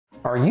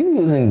Are you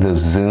using the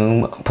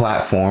Zoom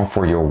platform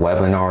for your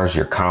webinars,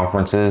 your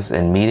conferences,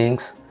 and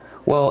meetings?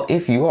 Well,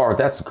 if you are,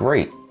 that's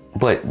great.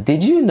 But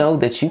did you know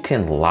that you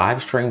can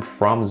live stream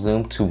from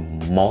Zoom to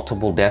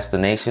multiple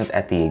destinations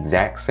at the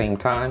exact same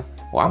time?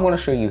 Well, I'm going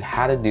to show you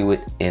how to do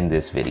it in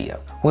this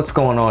video. What's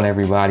going on,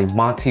 everybody?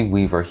 Monty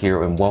Weaver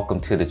here, and welcome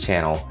to the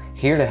channel.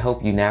 Here to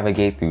help you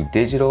navigate through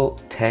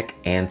digital, tech,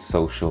 and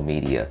social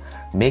media,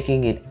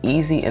 making it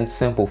easy and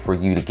simple for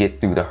you to get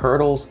through the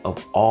hurdles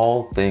of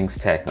all things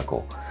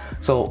technical.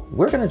 So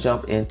we're going to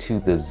jump into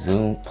the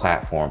Zoom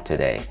platform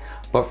today.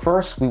 But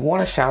first, we want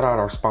to shout out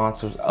our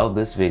sponsors of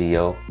this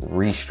video,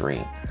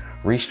 Restream.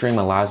 Restream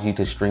allows you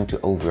to stream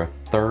to over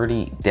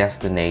 30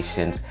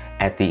 destinations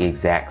at the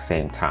exact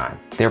same time.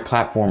 Their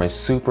platform is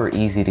super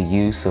easy to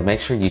use, so make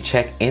sure you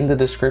check in the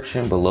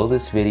description below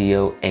this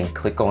video and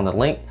click on the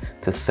link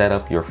to set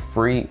up your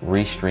free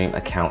Restream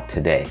account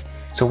today.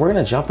 So we're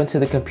going to jump into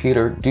the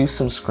computer, do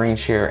some screen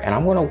share, and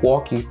I'm going to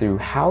walk you through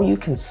how you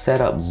can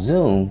set up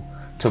Zoom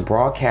to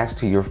broadcast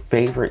to your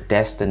favorite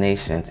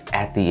destinations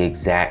at the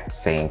exact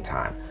same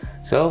time.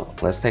 So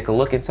let's take a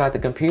look inside the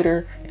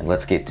computer and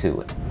let's get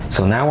to it.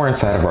 So now we're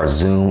inside of our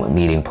Zoom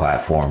meeting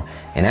platform.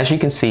 And as you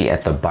can see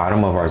at the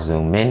bottom of our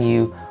Zoom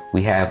menu,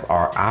 we have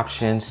our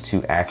options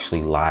to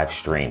actually live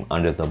stream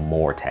under the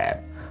More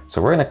tab.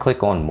 So we're going to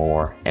click on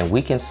More, and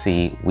we can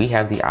see we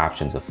have the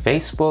options of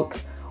Facebook,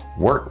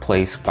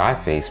 Workplace by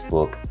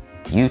Facebook,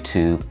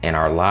 YouTube, and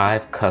our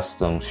live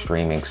custom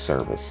streaming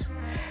service.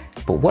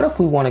 But what if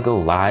we want to go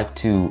live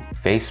to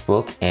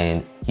Facebook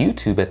and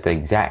YouTube at the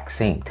exact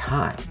same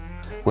time?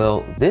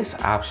 Well, this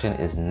option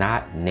is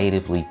not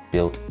natively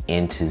built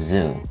into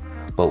Zoom,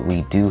 but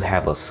we do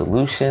have a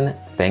solution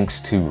thanks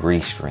to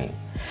Restream.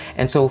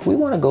 And so if we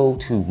want to go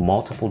to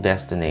multiple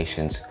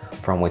destinations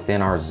from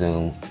within our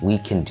Zoom, we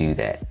can do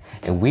that.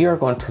 And we are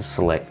going to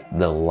select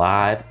the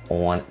Live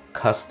on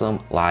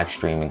Custom Live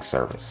Streaming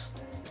Service.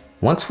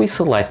 Once we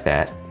select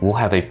that, we'll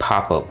have a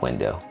pop-up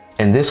window.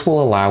 And this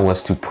will allow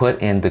us to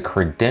put in the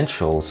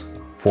credentials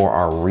for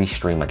our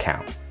Restream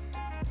account.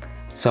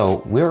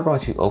 So we're going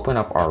to open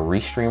up our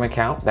Restream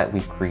account that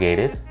we've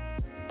created,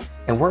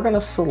 and we're going to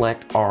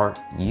select our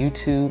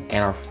YouTube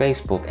and our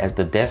Facebook as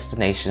the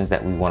destinations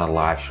that we want to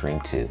live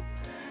stream to.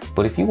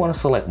 But if you want to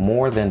select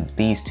more than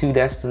these two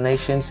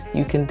destinations,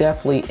 you can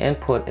definitely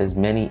input as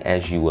many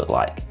as you would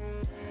like.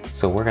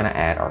 So we're going to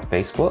add our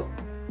Facebook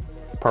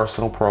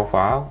personal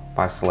profile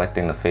by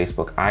selecting the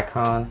Facebook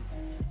icon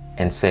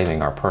and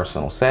saving our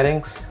personal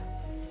settings.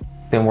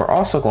 Then we're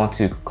also going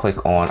to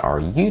click on our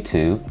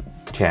YouTube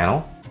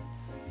channel,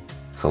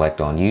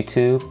 select on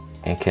YouTube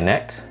and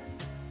connect,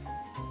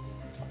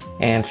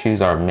 and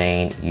choose our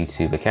main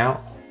YouTube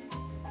account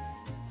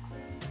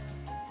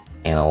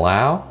and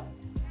allow.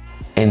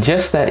 And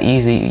just that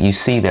easy, you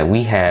see that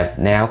we have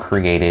now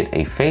created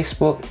a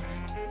Facebook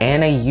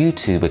and a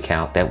YouTube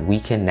account that we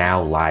can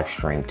now live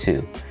stream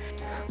to.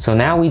 So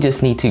now we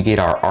just need to get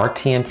our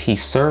RTMP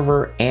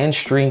server and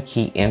stream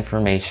key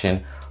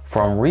information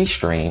from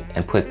Restream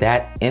and put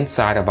that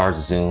inside of our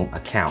Zoom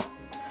account.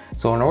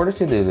 So in order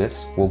to do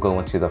this, we'll go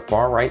into the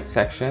far right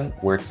section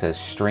where it says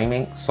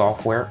Streaming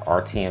Software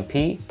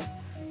RTMP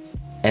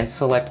and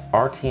select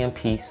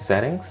RTMP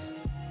Settings.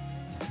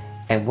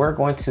 And we're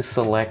going to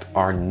select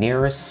our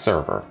nearest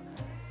server.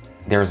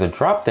 There's a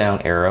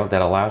drop-down arrow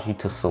that allows you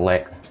to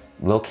select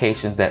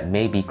locations that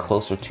may be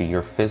closer to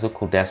your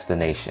physical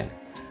destination.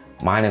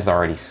 Mine is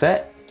already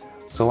set,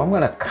 so I'm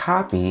going to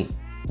copy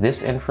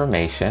this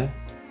information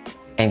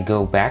and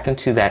go back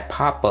into that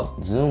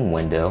pop-up Zoom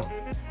window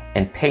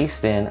and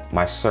paste in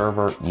my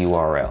server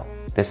URL.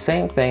 The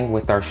same thing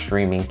with our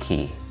streaming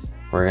key.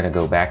 We're going to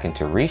go back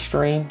into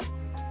Restream,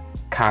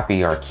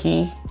 copy our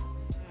key,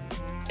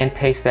 and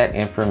paste that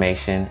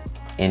information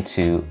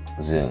into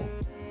Zoom.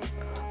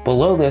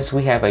 Below this,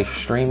 we have a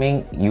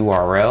streaming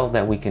URL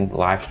that we can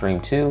live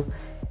stream to.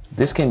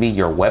 This can be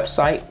your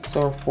website.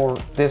 So for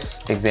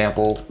this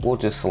example, we'll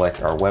just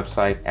select our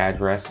website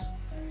address,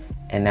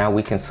 and now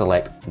we can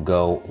select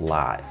Go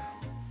Live.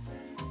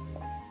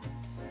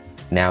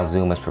 Now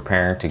Zoom is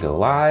preparing to go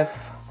live.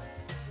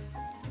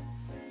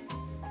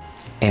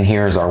 And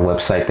here's our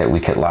website that we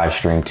could live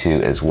stream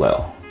to as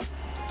well.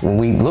 When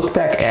we look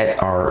back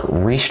at our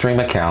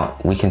Restream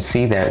account, we can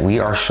see that we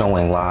are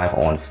showing live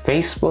on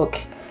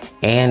Facebook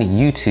and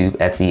YouTube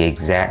at the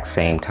exact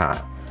same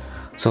time.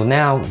 So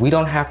now we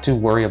don't have to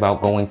worry about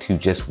going to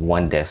just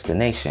one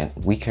destination.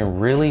 We can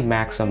really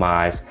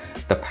maximize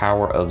the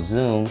power of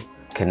Zoom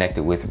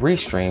connected with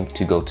Restream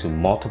to go to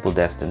multiple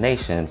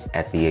destinations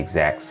at the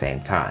exact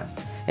same time.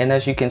 And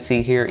as you can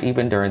see here,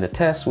 even during the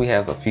test, we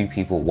have a few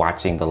people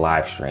watching the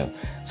live stream.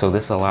 So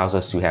this allows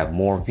us to have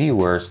more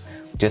viewers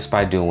just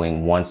by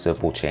doing one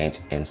simple change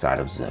inside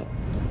of Zoom.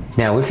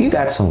 Now, if you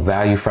got some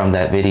value from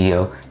that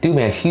video, do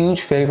me a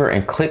huge favor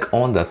and click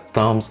on the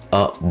thumbs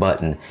up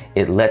button.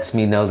 It lets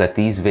me know that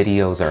these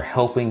videos are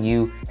helping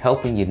you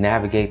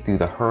navigate through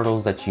the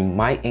hurdles that you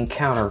might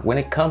encounter when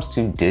it comes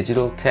to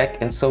digital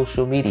tech and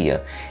social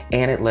media.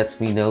 And it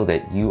lets me know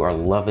that you are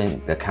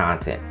loving the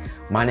content.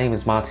 My name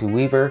is Monty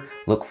Weaver.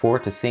 Look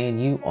forward to seeing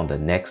you on the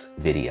next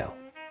video.